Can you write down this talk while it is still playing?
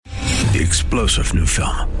the explosive new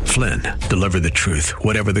film, Flynn, Deliver the Truth,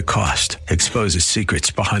 Whatever the Cost, exposes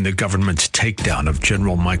secrets behind the government's takedown of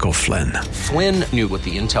General Michael Flynn. Flynn knew what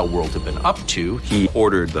the intel world had been up to. He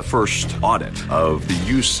ordered the first audit of the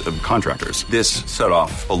use of contractors. This set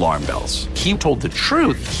off alarm bells. He told the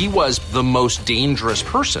truth. He was the most dangerous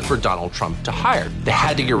person for Donald Trump to hire. They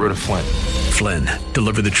had to get rid of Flynn. Flynn,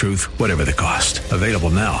 Deliver the Truth, Whatever the Cost. Available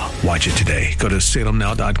now. Watch it today. Go to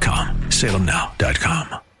salemnow.com.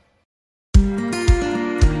 salemnow.com.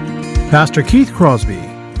 Pastor Keith Crosby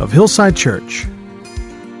of Hillside Church.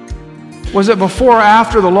 Was it before or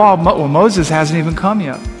after the law? Well, Moses hasn't even come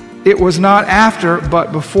yet. It was not after,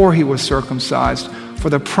 but before he was circumcised. For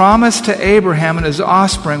the promise to Abraham and his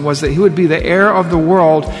offspring was that he would be the heir of the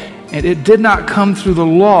world, and it did not come through the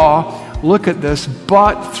law, look at this,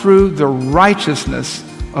 but through the righteousness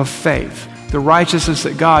of faith. The righteousness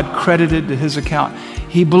that God credited to his account.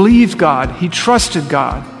 He believed God, he trusted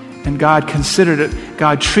God, and God considered it,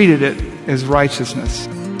 God treated it as righteousness.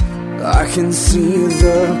 I can see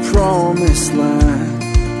the promised land,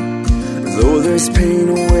 though there's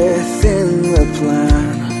pain within the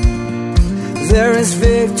plan. There is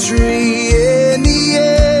victory in the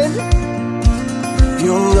end.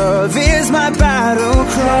 Your love is my battle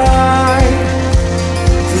cry,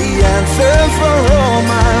 the anthem for all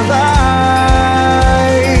my life.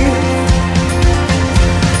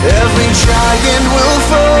 Every giant will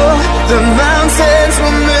fall, the mountains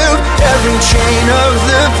will move. Every chain of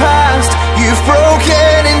the past you've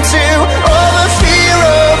broken into. All the fear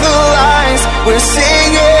of the lies, we're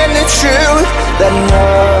singing the truth, that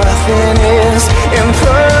nothing is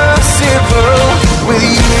impossible with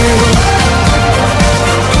you.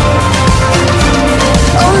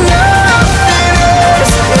 Oh, nothing is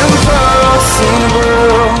impossible.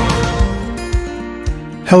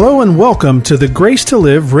 Hello and welcome to the Grace to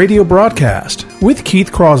Live radio broadcast with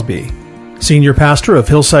Keith Crosby, Senior Pastor of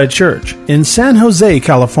Hillside Church in San Jose,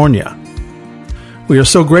 California. We are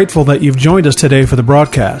so grateful that you've joined us today for the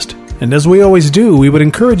broadcast, and as we always do, we would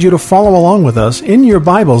encourage you to follow along with us in your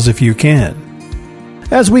Bibles if you can.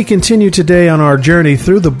 As we continue today on our journey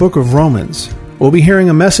through the book of Romans, we'll be hearing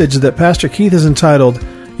a message that Pastor Keith has entitled,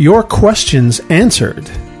 Your Questions Answered.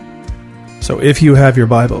 So if you have your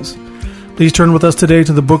Bibles, please turn with us today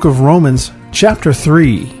to the book of Romans, chapter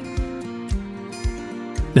 3.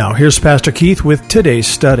 Now, here's Pastor Keith with today's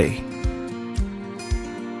study.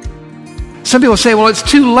 Some people say, well, it's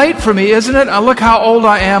too late for me, isn't it? Look how old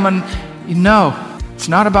I am. And no, it's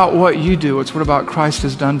not about what you do. It's what about Christ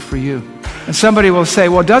has done for you. And somebody will say,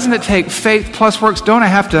 well, doesn't it take faith plus works? Don't I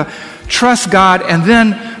have to trust God and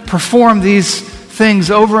then perform these things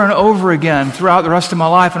over and over again throughout the rest of my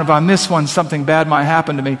life? And if I miss one, something bad might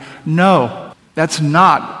happen to me. No, that's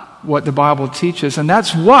not what the Bible teaches. And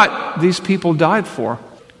that's what these people died for,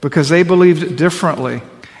 because they believed differently.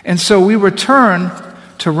 And so we return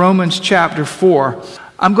to Romans chapter 4.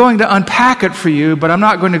 I'm going to unpack it for you, but I'm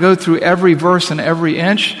not going to go through every verse and every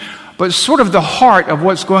inch. But sort of the heart of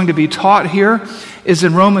what's going to be taught here is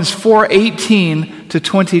in Romans 4:18 to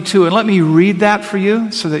 22. And let me read that for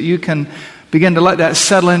you so that you can begin to let that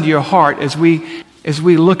settle into your heart as we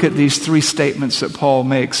look at these three statements that Paul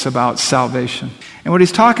makes about salvation. And what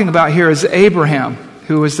he's talking about here is Abraham,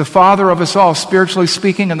 who is the father of us all, spiritually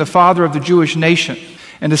speaking, and the father of the Jewish nation.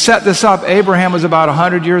 And to set this up, Abraham was about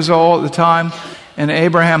 100 years old at the time, and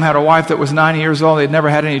Abraham had a wife that was 90 years old. They'd never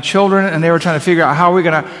had any children, and they were trying to figure out how are we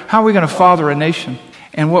going to father a nation.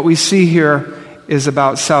 And what we see here is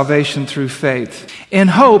about salvation through faith. In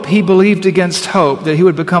hope, he believed against hope that he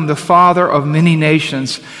would become the father of many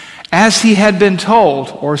nations. As he had been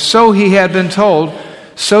told, or so he had been told,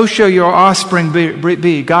 so shall your offspring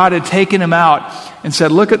be. God had taken him out and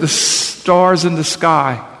said, look at the stars in the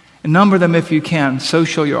sky and number them if you can. So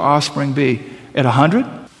shall your offspring be. At 100?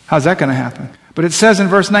 How's that going to happen? But it says in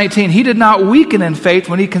verse 19, he did not weaken in faith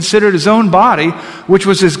when he considered his own body, which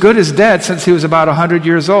was as good as dead since he was about 100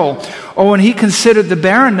 years old, or when he considered the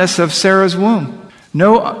barrenness of Sarah's womb.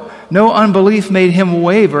 No unbelief made him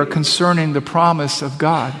waver concerning the promise of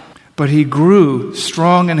God, but he grew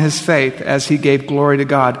strong in his faith as he gave glory to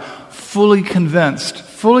God, fully convinced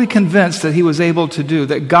that he was able to do,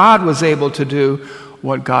 that God was able to do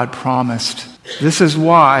what God promised. This is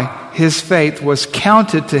why his faith was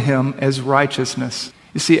counted to him as righteousness.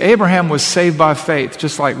 You see, Abraham was saved by faith,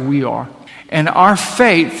 just like we are. And our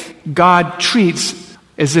faith, God treats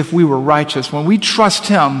as if we were righteous. When we trust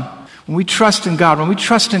him, when we trust in God, when we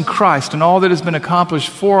trust in Christ and all that has been accomplished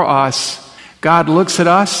for us, God looks at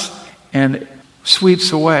us and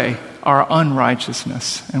sweeps away our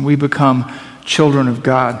unrighteousness, and we become children of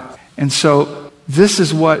God. And so this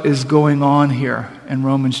is what is going on here in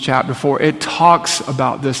Romans chapter 4. It talks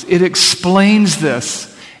about this. It explains this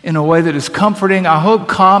in a way that is comforting, I hope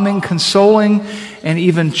calming, consoling, and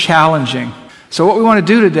even challenging. So what we want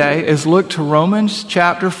to do today is look to Romans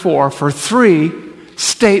chapter 4 for 3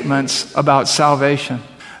 statements about salvation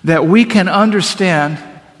that we can understand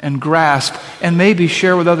and grasp and maybe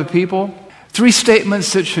share with other people. 3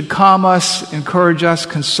 statements that should calm us, encourage us,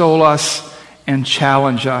 console us, and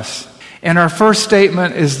challenge us. And our first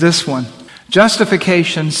statement is this one.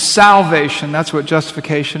 Justification, salvation, that's what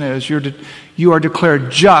justification is. You are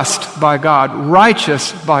declared just by God,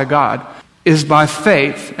 righteous by God, is by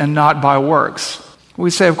faith and not by works. We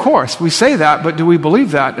say, of course, we say that, but do we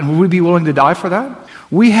believe that? And would we be willing to die for that?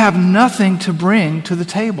 We have nothing to bring to the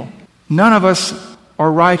table. None of us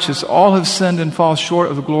are righteous. All have sinned and fall short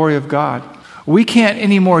of the glory of God. We can't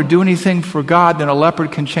anymore do anything for God than a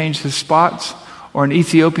leopard can change his spots, or an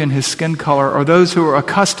Ethiopian his skin color, or those who are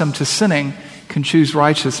accustomed to sinning can choose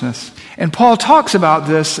righteousness. And Paul talks about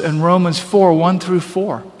this in Romans 4, 1 through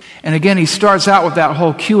 4. And again, he starts out with that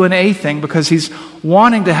whole Q&A thing because he's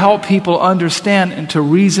wanting to help people understand and to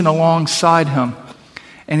reason alongside him.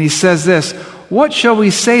 And he says this, what shall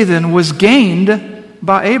we say then was gained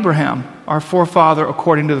by Abraham, our forefather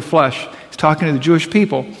according to the flesh? He's talking to the Jewish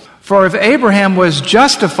people. For if Abraham was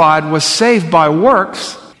justified, was saved by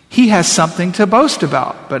works, he has something to boast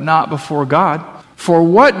about, but not before God. For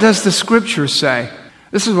what does the Scripture say?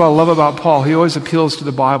 This is what I love about Paul. He always appeals to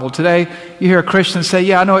the Bible. Today, you hear Christians say,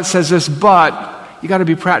 yeah, I know it says this, but you got to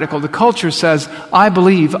be practical. The culture says, I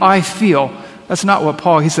believe, I feel. That's not what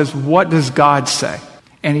Paul, he says, what does God say?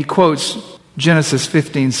 And he quotes Genesis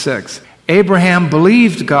 15:6. Abraham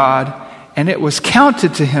believed God, and it was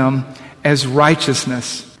counted to him as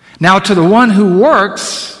righteousness. Now to the one who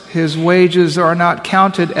works, his wages are not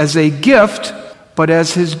counted as a gift, but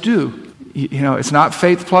as his due. You know, it's not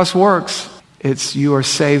faith plus works. It's you are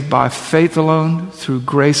saved by faith alone, through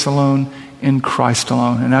grace alone, in Christ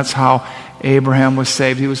alone. And that's how Abraham was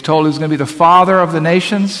saved. He was told he was going to be the father of the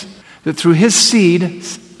nations, that through his seed,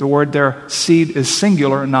 the word there, seed is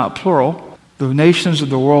singular, not plural, the nations of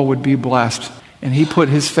the world would be blessed. And he put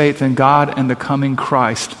his faith in God and the coming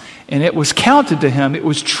Christ. And it was counted to him, it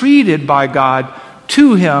was treated by God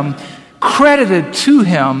to him, credited to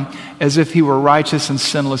him as if he were righteous and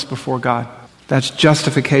sinless before God. That's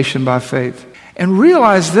justification by faith. And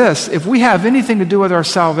realize this, if we have anything to do with our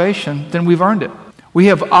salvation, then we've earned it. We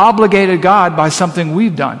have obligated God by something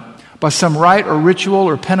we've done, by some rite or ritual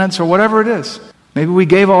or penance or whatever it is. Maybe we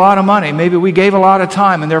gave a lot of money, maybe we gave a lot of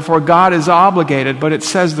time, and therefore God is obligated. But it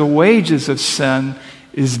says the wages of sin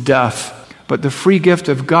is death. But the free gift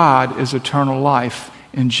of God is eternal life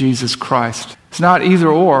in Jesus Christ. It's not either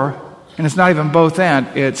or, and it's not even both and.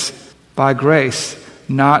 It's by grace,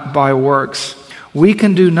 not by works. We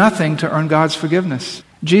can do nothing to earn God's forgiveness.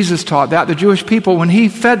 Jesus taught that. The Jewish people, when he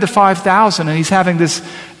fed the 5,000 and he's having this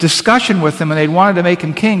discussion with them and they wanted to make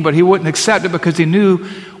him king, but he wouldn't accept it because he knew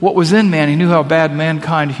what was in man. He knew how bad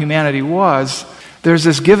mankind, humanity was. There's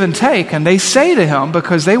this give and take, and they say to him,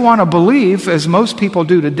 because they want to believe, as most people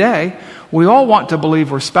do today, we all want to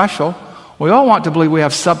believe we're special. We all want to believe we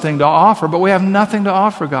have something to offer, but we have nothing to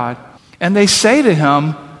offer God. And they say to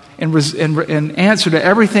him, in answer to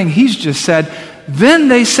everything he's just said, then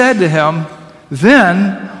they said to him,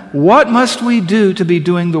 then what must we do to be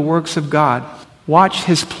doing the works of God? Watch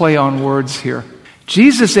his play on words here.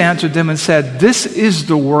 Jesus answered them and said, this is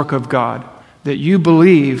the work of God, that you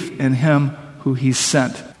believe in him who he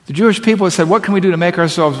sent. The Jewish people said, what can we do to make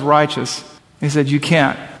ourselves righteous? He said, you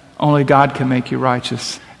can't. Only God can make you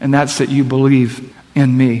righteous. And that's that you believe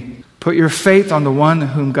in me. Put your faith on the one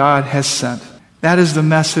whom God has sent. That is the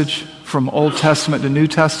message from Old Testament to New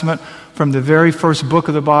Testament, from the very first book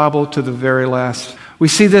of the Bible to the very last. We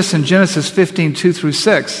see this in Genesis 15, 2 through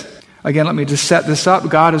 6. Again, let me just set this up.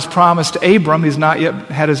 God has promised Abram, he's not yet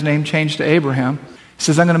had his name changed to Abraham. He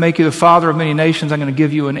says, I'm going to make you the father of many nations. I'm going to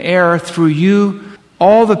give you an heir. Through you,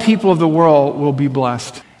 all the people of the world will be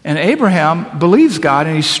blessed. And Abraham believes God,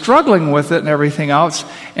 and he's struggling with it and everything else.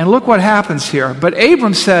 And look what happens here. But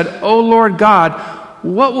Abram said, O Lord God,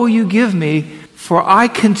 what will you give me? For I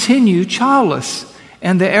continue childless,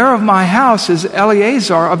 and the heir of my house is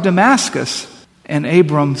Eliezer of Damascus. And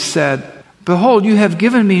Abram said, behold, you have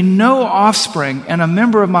given me no offspring, and a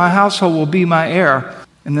member of my household will be my heir.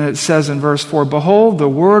 And then it says in verse 4, behold, the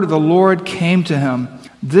word of the Lord came to him.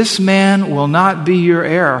 This man will not be your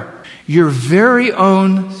heir. Your very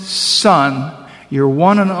own son, your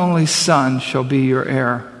one and only son, shall be your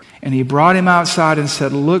heir. And he brought him outside and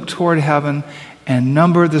said, look toward heaven and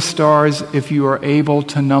number the stars if you are able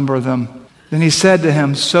to number them. Then he said to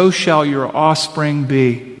him, so shall your offspring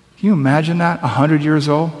be. Can you imagine that? 100 years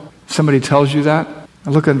old? Somebody tells you that?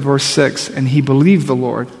 Look at verse 6. And he believed the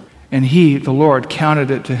Lord, and he, the Lord,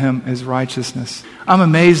 counted it to him as righteousness. I'm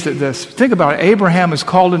amazed at this. Think about it. Abraham is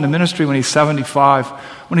called into ministry when he's 75.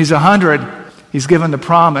 When he's 100, he's given the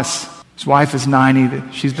promise. His wife is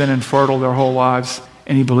 90. She's been infertile their whole lives.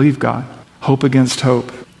 And he believed God. Hope against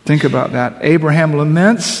hope. Think about that. Abram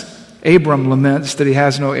laments that he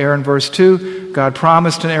has no heir in verse 2. God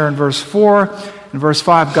promised an heir in verse 4. In verse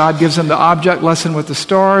 5, God gives him the object lesson with the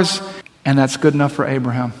stars. And that's good enough for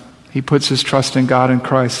Abraham. He puts his trust in God and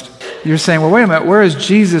Christ. You're saying, well, wait a minute. Where is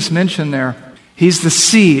Jesus mentioned there? He's the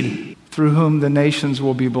seed through whom the nations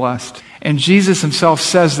will be blessed. And Jesus himself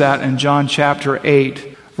says that in John chapter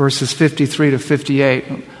 8, verses 53 to 58.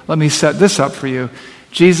 Let me set this up for you.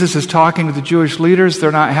 Jesus is talking to the Jewish leaders.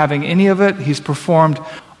 They're not having any of it. He's performed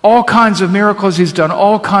all kinds of miracles. He's done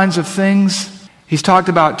all kinds of things. He's talked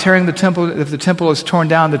about tearing the temple. If the temple is torn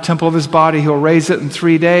down, the temple of his body, he'll raise it in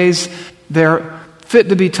 3 days. They're fit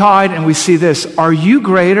to be tied, and we see this. Are you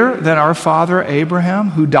greater than our father Abraham,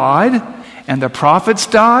 who died, and the prophets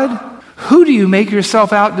died? Who do you make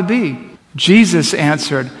yourself out to be? Jesus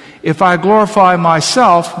answered, if I glorify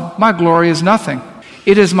myself, my glory is nothing.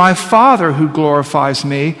 It is my Father who glorifies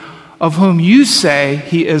me, of whom you say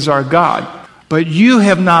he is our God. But you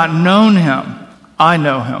have not known him. I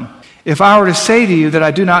know him. If I were to say to you that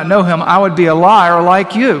I do not know him, I would be a liar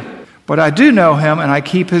like you. But I do know him, and I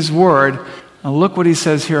keep his word. And look what he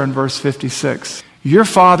says here in verse 56. Your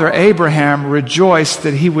father Abraham rejoiced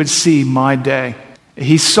that he would see my day.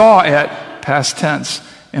 He saw it, past tense,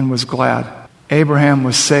 and was glad. Abraham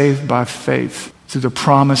was saved by faith through the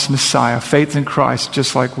promised Messiah, faith in Christ,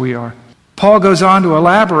 just like we are. Paul goes on to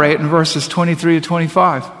elaborate in verses 23 to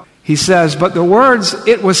 25. He says, but the words,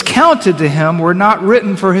 it was counted to him, were not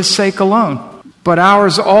written for his sake alone, but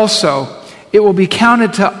ours also. It will be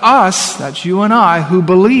counted to us, that's you and I, who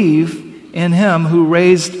believe in him who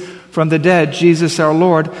raised from the dead Jesus our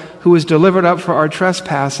Lord, who was delivered up for our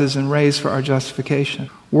trespasses and raised for our justification.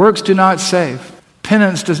 Works do not save.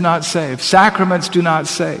 Penance does not save. Sacraments do not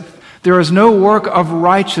save. There is no work of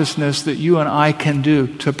righteousness that you and I can do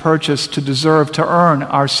to purchase, to deserve, to earn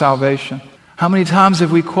our salvation. How many times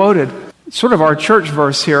have we quoted sort of our church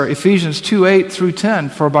verse here, Ephesians 2:8 through 10,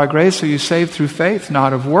 for by grace are you saved through faith,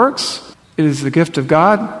 not of works. It is the gift of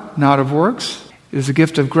God, not of works. It is a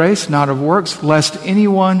gift of grace, not of works, lest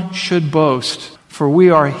anyone should boast. For we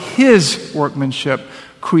are his workmanship,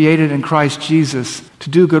 created in Christ Jesus to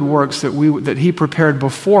do good works that he prepared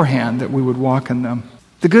beforehand that we would walk in them.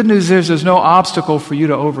 The good news is there's no obstacle for you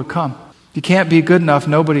to overcome. You can't be good enough.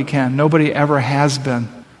 Nobody can. Nobody ever has been.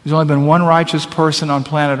 There's only been one righteous person on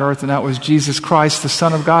planet Earth, and that was Jesus Christ, the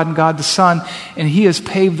Son of God and God the Son. And he has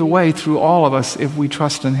paved the way through all of us if we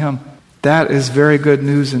trust in him. That is very good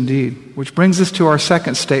news indeed. Which brings us to our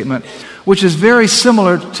second statement, which is very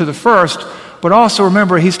similar to the first, but also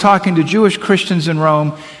remember, he's talking to Jewish Christians in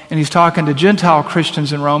Rome, and he's talking to Gentile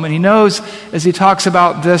Christians in Rome, and he knows as he talks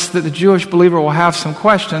about this that the Jewish believer will have some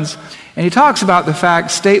questions, and he talks about the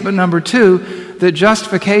fact, statement number 2, that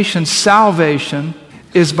justification, salvation,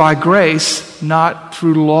 is by grace, not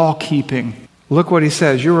through law keeping. Look what he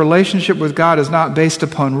says. Your relationship with God is not based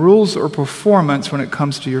upon rules or performance when it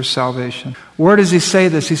comes to your salvation. Where does he say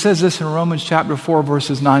this? He says this in Romans chapter 4,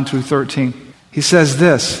 verses 9 through 13. He says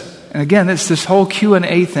this, and again, it's this whole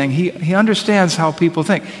Q&A thing. He understands how people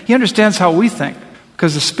think. He understands how we think,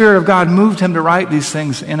 because the Spirit of God moved him to write these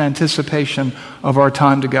things in anticipation of our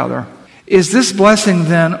time together. Is this blessing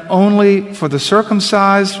then only for the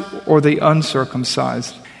circumcised or the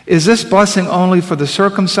uncircumcised? Is this blessing only for the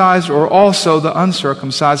circumcised or also the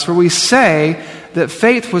uncircumcised? For we say that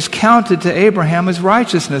faith was counted to Abraham as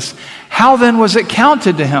righteousness. How then was it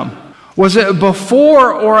counted to him? Was it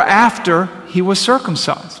before or after he was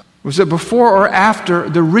circumcised? Was it before or after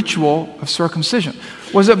the ritual of circumcision?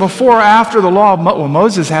 Was it before or after the law? Well,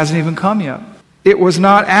 Moses hasn't even come yet. It was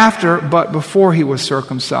not after, but before he was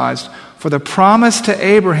circumcised. For the promise to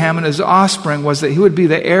Abraham and his offspring was that he would be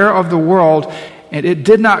the heir of the world, and it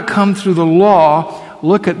did not come through the law,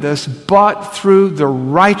 look at this, but through the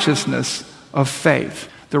righteousness of faith.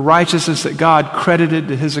 The righteousness that God credited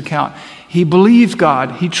to his account. He believed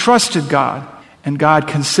God, he trusted God, and God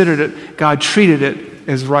considered it, God treated it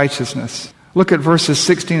as righteousness. Look at verses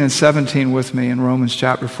 16 and 17 with me in Romans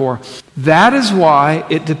chapter 4. That is why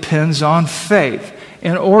it depends on faith,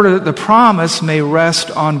 in order that the promise may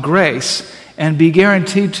rest on grace and be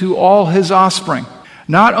guaranteed to all his offspring,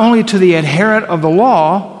 not only to the adherent of the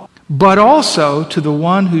law, but also to the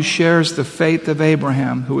one who shares the faith of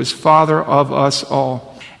Abraham, who is father of us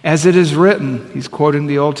all. As it is written, he's quoting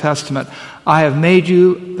the Old Testament, I have made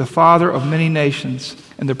you the father of many nations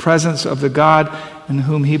in the presence of the God in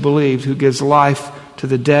whom he believed, who gives life to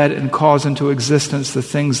the dead and calls into existence the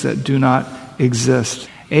things that do not exist.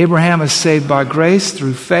 Abraham is saved by grace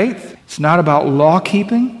through faith. It's not about law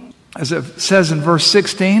keeping. As it says in verse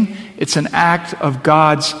 16, it's an act of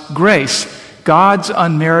God's grace, God's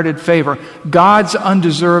unmerited favor, God's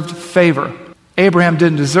undeserved favor. Abraham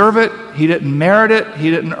didn't deserve it. He didn't merit it. He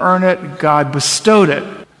didn't earn it. God bestowed it.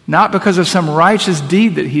 Not because of some righteous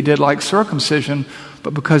deed that he did like circumcision,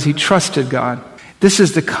 but because he trusted God. This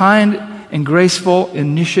is the kind and graceful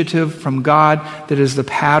initiative from God that is the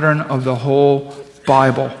pattern of the whole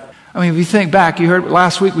Bible. I mean, if you think back, you heard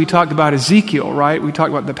last week we talked about Ezekiel, right? We talked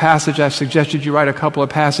about the passage. I've suggested you write a couple of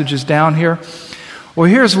passages down here. Well,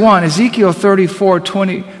 here's one, Ezekiel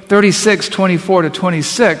 36, 24 to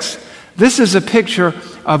 26. This is a picture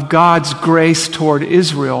of God's grace toward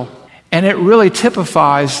Israel, and it really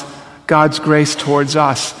typifies God's grace towards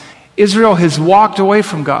us. Israel has walked away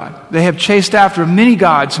from God. They have chased after many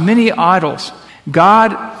gods, many idols.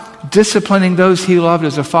 God, disciplining those he loved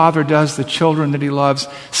as a father does the children that he loves,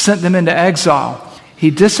 sent them into exile. He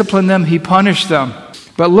disciplined them, he punished them.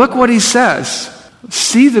 But look what he says.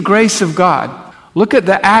 See the grace of God. Look at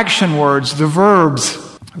the action words, the verbs.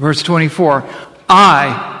 Verse 24,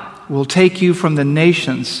 I will take you from the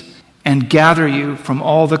nations and gather you from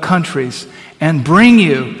all the countries and bring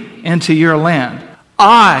you into your land.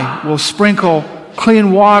 I will sprinkle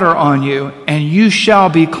clean water on you, and you shall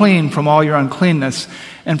be clean from all your uncleanness.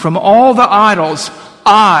 And from all the idols,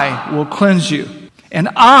 I will cleanse you. And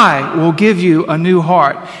I will give you a new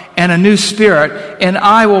heart and a new spirit, and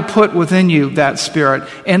I will put within you that spirit.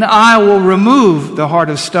 And I will remove the heart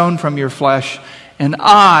of stone from your flesh, and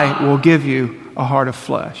I will give you a heart of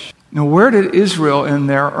flesh. Now, where did Israel in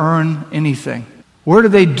there earn anything? Where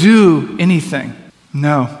did they do anything?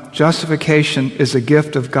 No, justification is a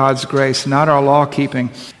gift of God's grace, not our law keeping.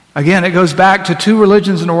 Again, it goes back to two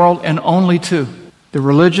religions in the world, and only two. The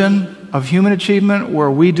religion of human achievement, where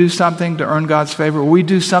we do something to earn God's favor, we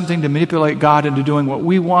do something to manipulate God into doing what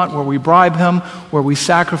we want, where we bribe him, where we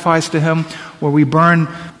sacrifice to him, where we burn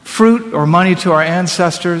fruit or money to our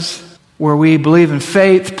ancestors, where we believe in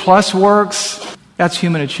faith plus works. That's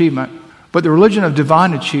human achievement. But the religion of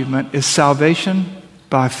divine achievement is salvation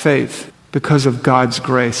by faith because of God's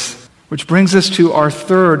grace. Which brings us to our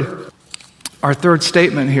third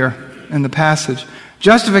statement here in the passage.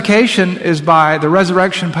 Justification is by the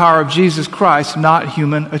resurrection power of Jesus Christ, not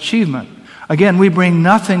human achievement. Again, we bring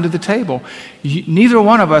nothing to the table. Neither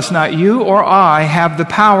one of us, not you or I, have the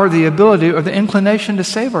power, the ability, or the inclination to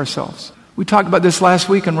save ourselves. We talked about this last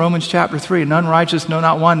week in Romans chapter 3. None righteous, no,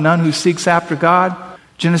 not one. None who seeks after God.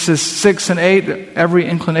 Genesis 6 and 8, every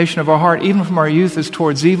inclination of our heart, even from our youth, is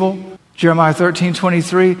towards evil. Jeremiah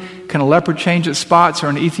 13:23, can a leopard change its spots, or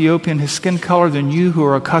an Ethiopian his skin color? Than you who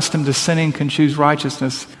are accustomed to sinning can choose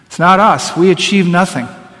righteousness. It's not us. We achieve nothing.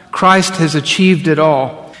 Christ has achieved it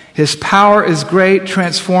all. His power is great,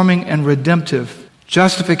 transforming, and redemptive.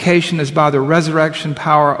 Justification is by the resurrection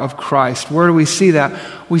power of Christ. Where do we see that?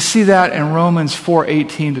 We see that in Romans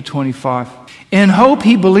 4:18 to 25. In hope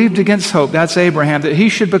he believed against hope, that's Abraham, that he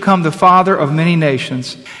should become the father of many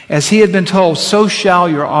nations. As he had been told, so shall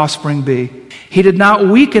your offspring be. He did not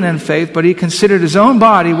weaken in faith, but he considered his own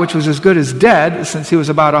body, which was as good as dead, since he was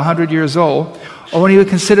about 100 years old, or when he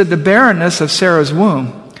considered the barrenness of Sarah's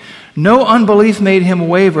womb. No unbelief made him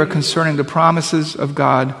waver concerning the promises of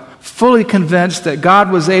God. Fully convinced that God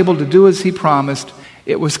was able to do as he promised,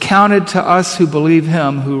 it was counted to us who believe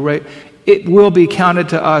him it will be counted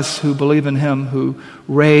to us who believe in him who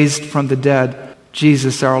raised from the dead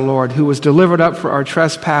Jesus our Lord, who was delivered up for our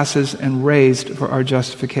trespasses and raised for our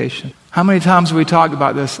justification. How many times have we talked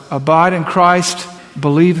about this? Abide in Christ,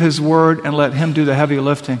 believe his word, and let him do the heavy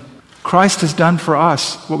lifting. Christ has done for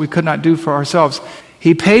us what we could not do for ourselves.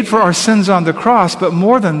 He paid for our sins on the cross, but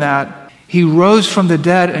more than that, he rose from the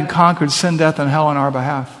dead and conquered sin, death, and hell on our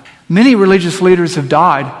behalf. Many religious leaders have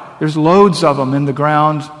died. There's loads of them in the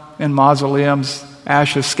ground, in mausoleums,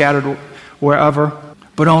 ashes scattered wherever,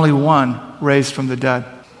 but only one raised from the dead.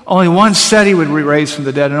 Only one said he would be raised from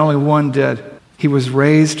the dead, and only one did. He was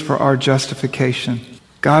raised for our justification.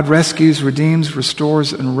 God rescues, redeems,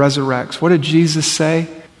 restores, and resurrects. What did Jesus say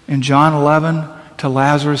in John 11 to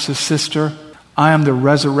Lazarus' sister? I am the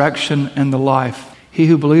resurrection and the life. He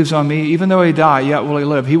who believes on me, even though he die, yet will he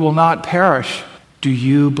live. He will not perish. Do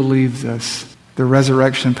you believe this? The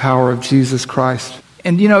resurrection power of Jesus Christ.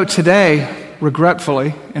 And today,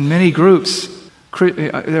 regretfully, in many groups,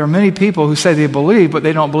 there are many people who say they believe, but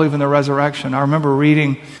they don't believe in the resurrection. I remember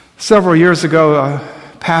reading several years ago,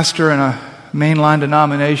 pastor in a mainline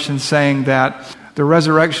denomination saying that the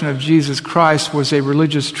resurrection of Jesus Christ was a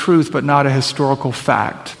religious truth but not a historical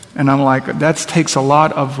fact. And I'm like, that takes a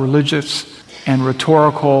lot of religious and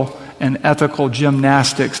rhetorical and ethical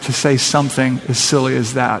gymnastics to say something as silly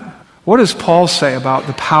as that. What does Paul say about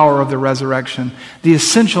the power of the resurrection, the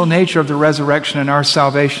essential nature of the resurrection in our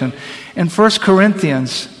salvation? In 1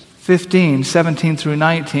 Corinthians 15, 17 through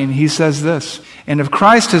 19, he says this, "And if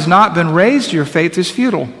Christ has not been raised, your faith is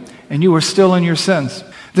futile, and you are still in your sins.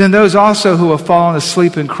 Then those also who have fallen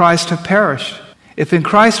asleep in Christ have perished. If in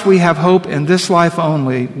Christ we have hope in this life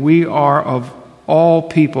only, we are of all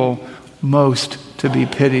people most to be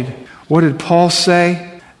pitied." What did Paul say?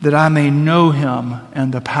 That I may know him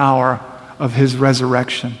and the power of his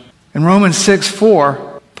resurrection. In Romans 6:4,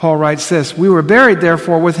 Paul writes this, "We were buried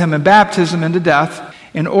therefore with him in baptism into death,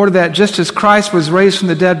 in order that just as Christ was raised from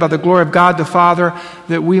the dead by the glory of God the Father,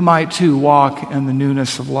 that we might too walk in the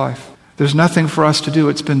newness of life." There's nothing for us to do.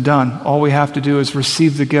 It's been done. All we have to do is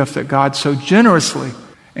receive the gift that God so generously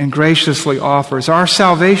and graciously offers. Our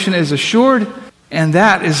salvation is assured, and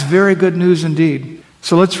that is very good news indeed.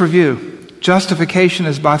 So let's review. Justification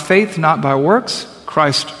is by faith, not by works.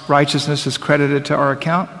 Christ's righteousness is credited to our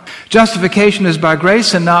account. Justification is by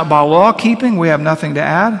grace and not by law keeping. We have nothing to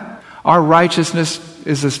add. Our righteousness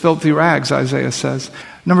is as filthy rags, Isaiah says.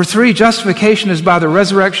 Number 3, justification is by the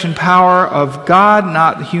resurrection power of God,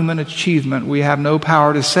 not human achievement. We have no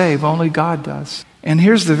power to save. Only God does. And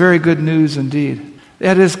here's the very good news indeed.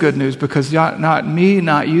 That is good news because not me,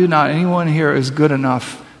 not you, not anyone here is good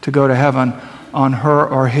enough to go to heaven on her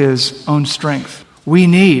or his own strength. We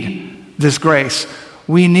need this grace.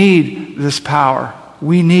 We need this power.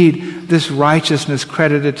 We need this righteousness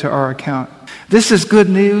credited to our account. This is good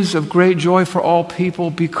news of great joy for all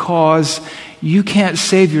people because you can't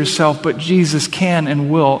save yourself, but Jesus can and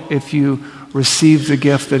will if you receive the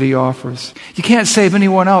gift that he offers. You can't save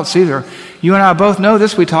anyone else either. You and I both know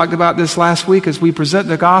this. We talked about this last week as we present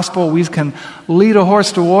the gospel. We can lead a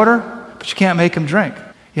horse to water, but you can't make him drink.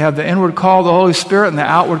 You have the inward call of the Holy Spirit and the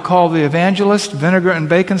outward call of the evangelist, vinegar and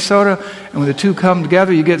baking soda, and when the two come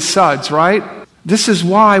together, you get suds, right? This is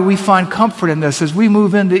why we find comfort in this. As we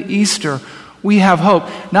move into Easter, we have hope,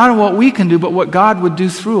 not in what we can do, but what God would do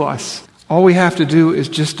through us. All we have to do is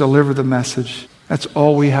just deliver the message. That's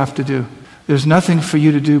all we have to do. There's nothing for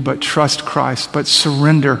you to do but trust Christ, but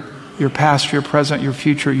surrender your past, your present, your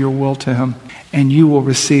future, your will to him, and you will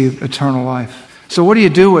receive eternal life. So what do you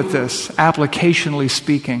do with this, applicationally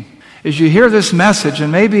speaking? As you hear this message,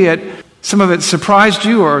 and maybe some of it surprised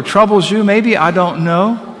you or troubles you, maybe, I don't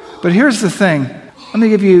know. But here's the thing. Let me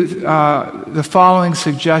give you the following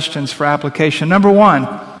suggestions for application. Number 1,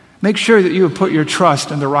 make sure that you have put your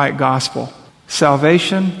trust in the right gospel.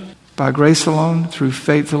 Salvation by grace alone, through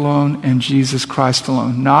faith alone, and Jesus Christ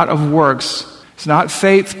alone. Not of works. It's not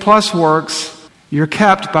faith plus works. You're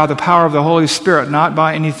kept by the power of the Holy Spirit, not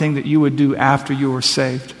by anything that you would do after you were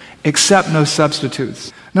saved. Accept no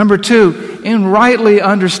substitutes. Number 2, in rightly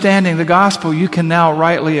understanding the gospel, you can now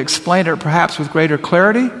rightly explain it, perhaps with greater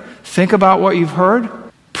clarity. Think about what you've heard.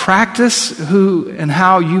 Practice who and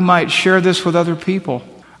how you might share this with other people.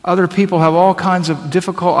 Other people have all kinds of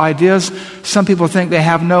difficult ideas. Some people think they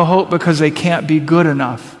have no hope because they can't be good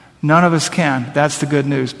enough. None of us can. That's the good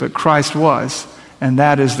news. But Christ was, and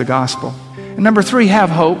that is the gospel. And number 3, have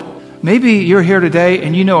hope. Maybe you're here today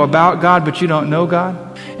and you know about God, but you don't know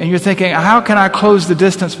God. And you're thinking, how can I close the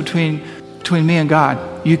distance between me and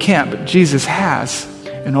God? You can't, but Jesus has.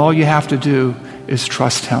 And all you have to do is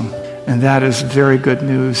trust him. And that is very good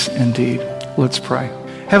news indeed. Let's pray.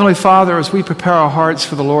 Heavenly Father, as we prepare our hearts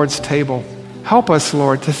for the Lord's table, help us,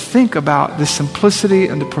 Lord, to think about the simplicity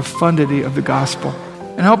and the profundity of the gospel.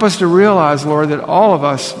 And help us to realize, Lord, that all of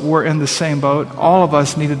us were in the same boat. All of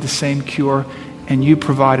us needed the same cure, and you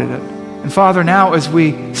provided it. And Father, now as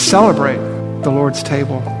we celebrate the Lord's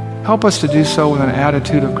table, help us to do so with an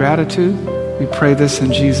attitude of gratitude. We pray this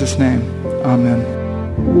in Jesus' name. Amen.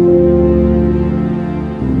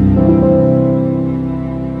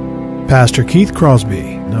 Pastor Keith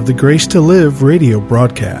Crosby of the Grace to Live radio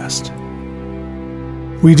broadcast.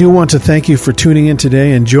 We do want to thank you for tuning in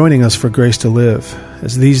today and joining us for Grace to Live,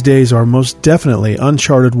 as these days are most definitely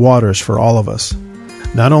uncharted waters for all of us,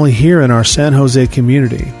 not only here in our San Jose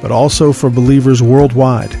community, but also for believers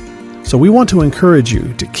worldwide. So we want to encourage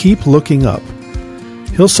you to keep looking up.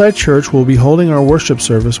 Hillside Church will be holding our worship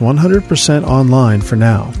service 100% online for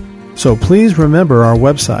now. So please remember our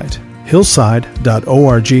website,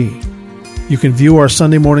 hillside.org. You can view our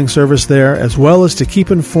Sunday morning service there, as well as to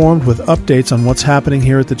keep informed with updates on what's happening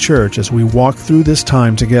here at the church as we walk through this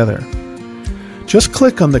time together. Just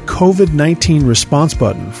click on the COVID-19 response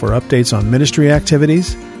button for updates on ministry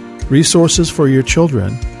activities, resources for your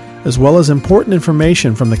children, as well as important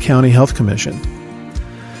information from the County Health Commission.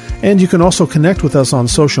 And you can also connect with us on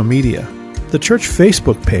social media, the church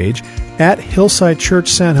Facebook page at Hillside Church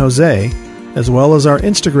San Jose, as well as our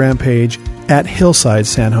Instagram page at Hillside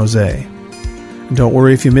San Jose. And don't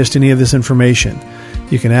worry if you missed any of this information.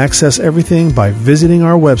 You can access everything by visiting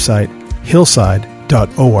our website,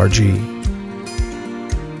 hillside.org.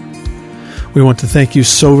 We want to thank you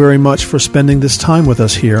so very much for spending this time with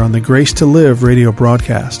us here on the Grace to Live radio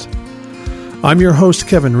broadcast. I'm your host,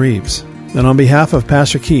 Kevin Reeves, and on behalf of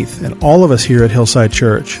Pastor Keith and all of us here at Hillside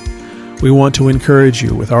Church, we want to encourage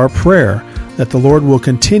you with our prayer that the Lord will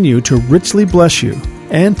continue to richly bless you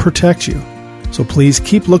and protect you. So please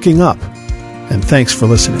keep looking up, and thanks for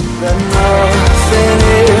listening.